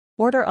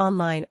Order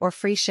online or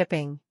free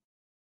shipping.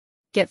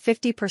 Get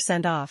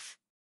 50% off.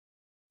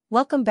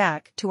 Welcome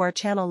back to our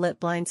channel Lit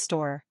Blind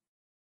Store.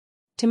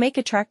 To make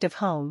attractive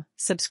home,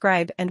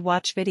 subscribe and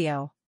watch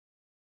video.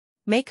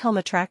 Make home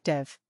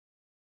attractive.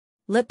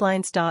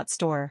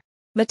 Litblinds.store.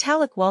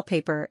 Metallic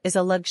wallpaper is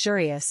a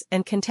luxurious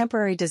and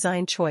contemporary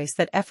design choice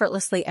that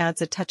effortlessly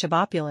adds a touch of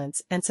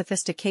opulence and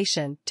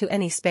sophistication to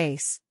any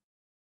space.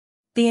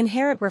 The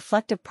inherent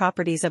reflective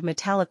properties of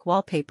metallic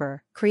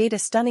wallpaper create a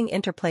stunning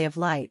interplay of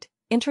light,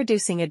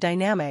 introducing a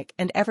dynamic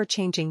and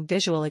ever-changing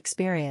visual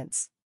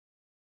experience.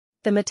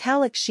 The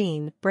metallic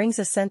sheen brings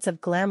a sense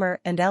of glamour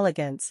and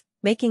elegance,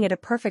 making it a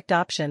perfect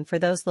option for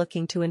those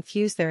looking to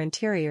infuse their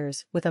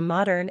interiors with a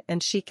modern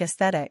and chic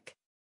aesthetic.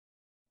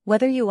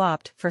 Whether you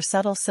opt for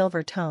subtle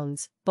silver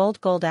tones, bold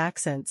gold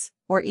accents,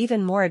 or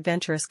even more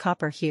adventurous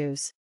copper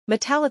hues,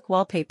 metallic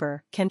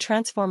wallpaper can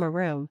transform a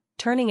room,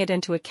 turning it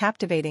into a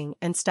captivating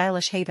and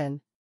stylish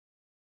haven.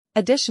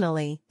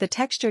 Additionally, the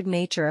textured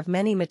nature of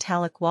many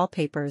metallic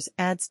wallpapers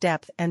adds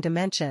depth and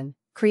dimension,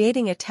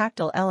 creating a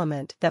tactile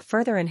element that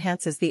further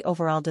enhances the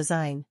overall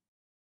design.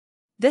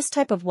 This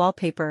type of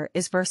wallpaper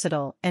is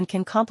versatile and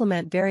can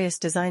complement various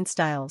design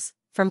styles,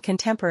 from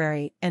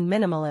contemporary and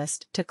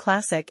minimalist to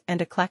classic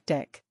and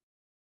eclectic.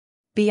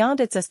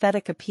 Beyond its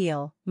aesthetic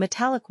appeal,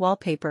 metallic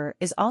wallpaper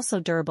is also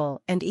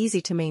durable and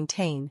easy to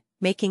maintain,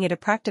 making it a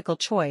practical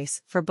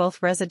choice for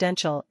both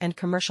residential and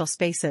commercial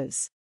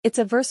spaces. It's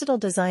a versatile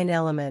design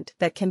element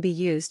that can be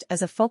used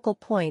as a focal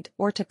point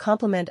or to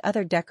complement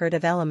other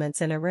decorative elements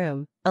in a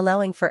room,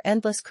 allowing for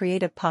endless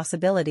creative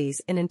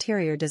possibilities in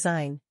interior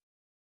design.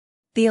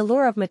 The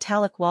allure of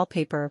metallic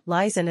wallpaper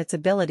lies in its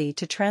ability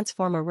to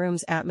transform a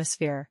room's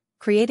atmosphere,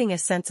 creating a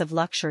sense of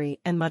luxury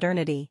and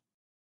modernity.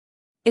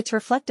 Its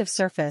reflective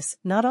surface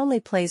not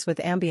only plays with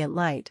ambient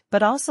light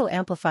but also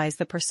amplifies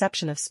the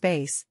perception of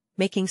space,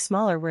 making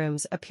smaller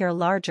rooms appear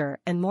larger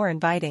and more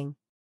inviting.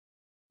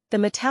 The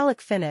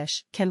metallic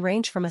finish can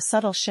range from a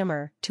subtle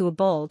shimmer to a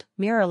bold,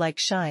 mirror-like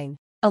shine,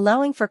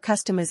 allowing for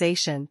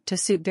customization to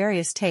suit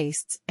various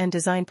tastes and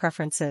design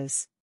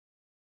preferences.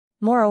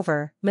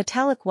 Moreover,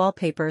 metallic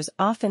wallpapers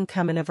often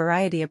come in a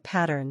variety of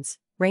patterns,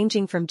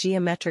 ranging from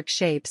geometric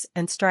shapes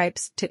and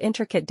stripes to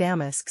intricate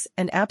damasks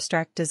and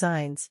abstract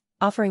designs,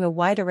 offering a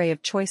wide array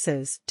of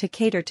choices to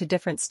cater to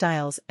different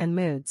styles and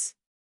moods.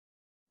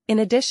 In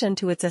addition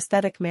to its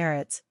aesthetic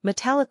merits,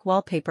 metallic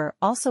wallpaper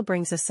also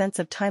brings a sense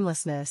of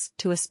timelessness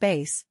to a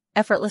space,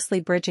 effortlessly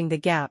bridging the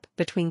gap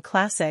between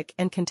classic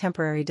and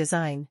contemporary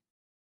design.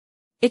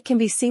 It can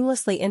be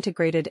seamlessly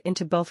integrated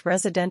into both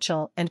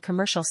residential and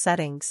commercial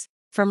settings,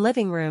 from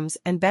living rooms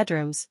and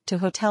bedrooms to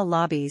hotel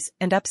lobbies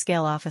and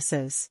upscale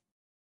offices.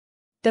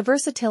 The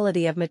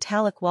versatility of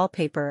metallic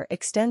wallpaper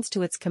extends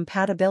to its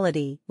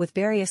compatibility with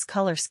various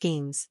color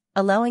schemes,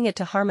 allowing it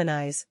to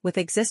harmonize with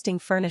existing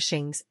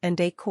furnishings and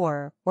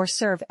decor or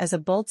serve as a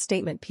bold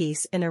statement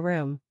piece in a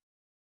room.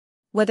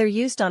 Whether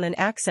used on an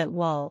accent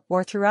wall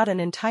or throughout an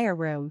entire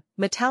room,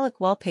 metallic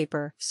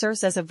wallpaper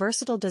serves as a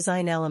versatile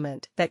design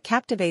element that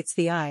captivates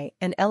the eye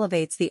and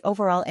elevates the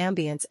overall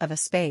ambience of a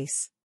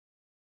space.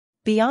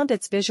 Beyond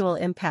its visual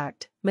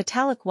impact,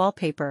 metallic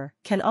wallpaper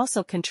can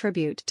also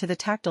contribute to the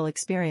tactile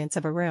experience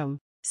of a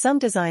room. Some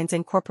designs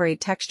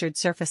incorporate textured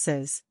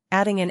surfaces,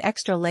 adding an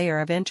extra layer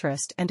of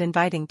interest and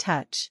inviting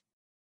touch.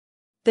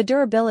 The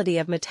durability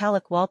of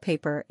metallic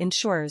wallpaper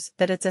ensures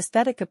that its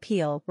aesthetic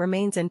appeal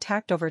remains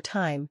intact over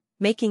time,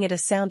 making it a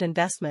sound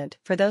investment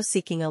for those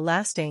seeking a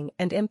lasting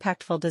and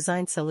impactful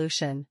design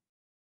solution.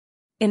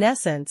 In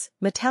essence,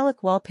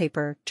 metallic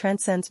wallpaper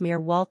transcends mere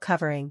wall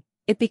covering.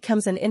 It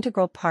becomes an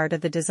integral part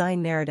of the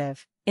design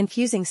narrative,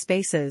 infusing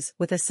spaces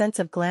with a sense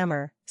of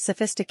glamour,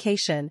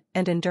 sophistication,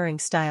 and enduring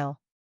style.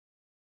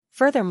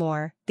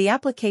 Furthermore, the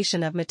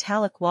application of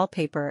metallic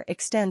wallpaper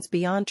extends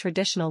beyond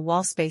traditional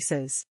wall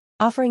spaces,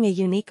 offering a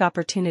unique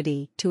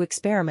opportunity to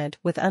experiment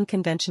with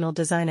unconventional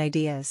design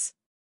ideas.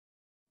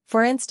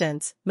 For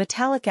instance,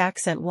 metallic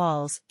accent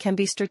walls can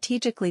be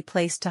strategically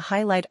placed to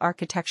highlight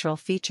architectural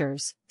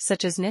features,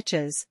 such as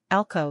niches,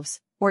 alcoves,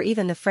 or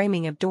even the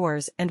framing of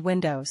doors and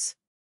windows.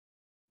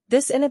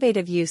 This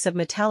innovative use of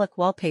metallic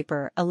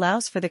wallpaper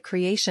allows for the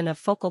creation of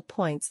focal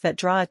points that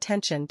draw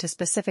attention to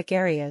specific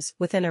areas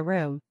within a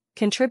room,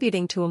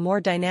 contributing to a more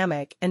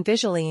dynamic and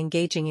visually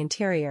engaging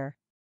interior.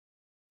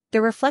 The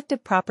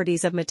reflective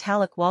properties of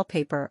metallic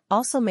wallpaper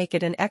also make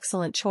it an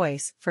excellent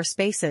choice for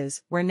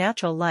spaces where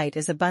natural light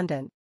is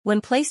abundant.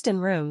 When placed in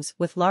rooms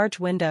with large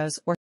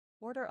windows or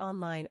order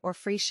online or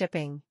free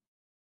shipping.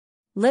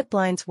 Lit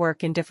blinds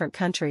work in different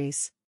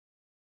countries.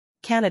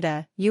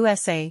 Canada,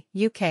 USA,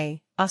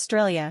 UK,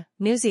 Australia,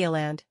 New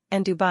Zealand,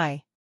 and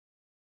Dubai.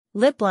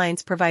 Lit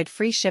blinds provide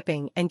free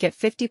shipping and get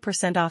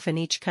 50% off in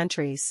each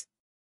countries.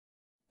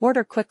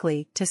 Order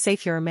quickly to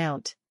save your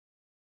amount.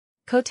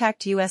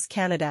 Contact US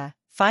Canada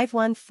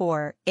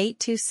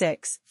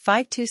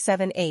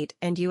 514-826-5278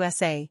 and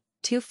USA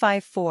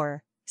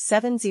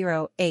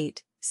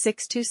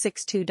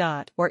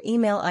 254-708-6262. Or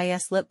email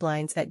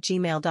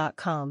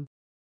islitblinds@gmail.com.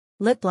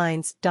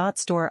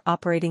 Litblinds.store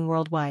operating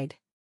worldwide.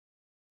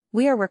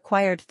 We are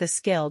required the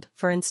skilled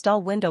for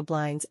install window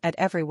blinds at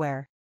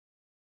everywhere.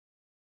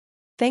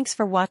 Thanks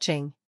for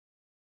watching.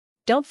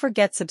 Don't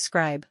forget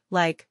subscribe,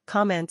 like,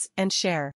 comments, and share.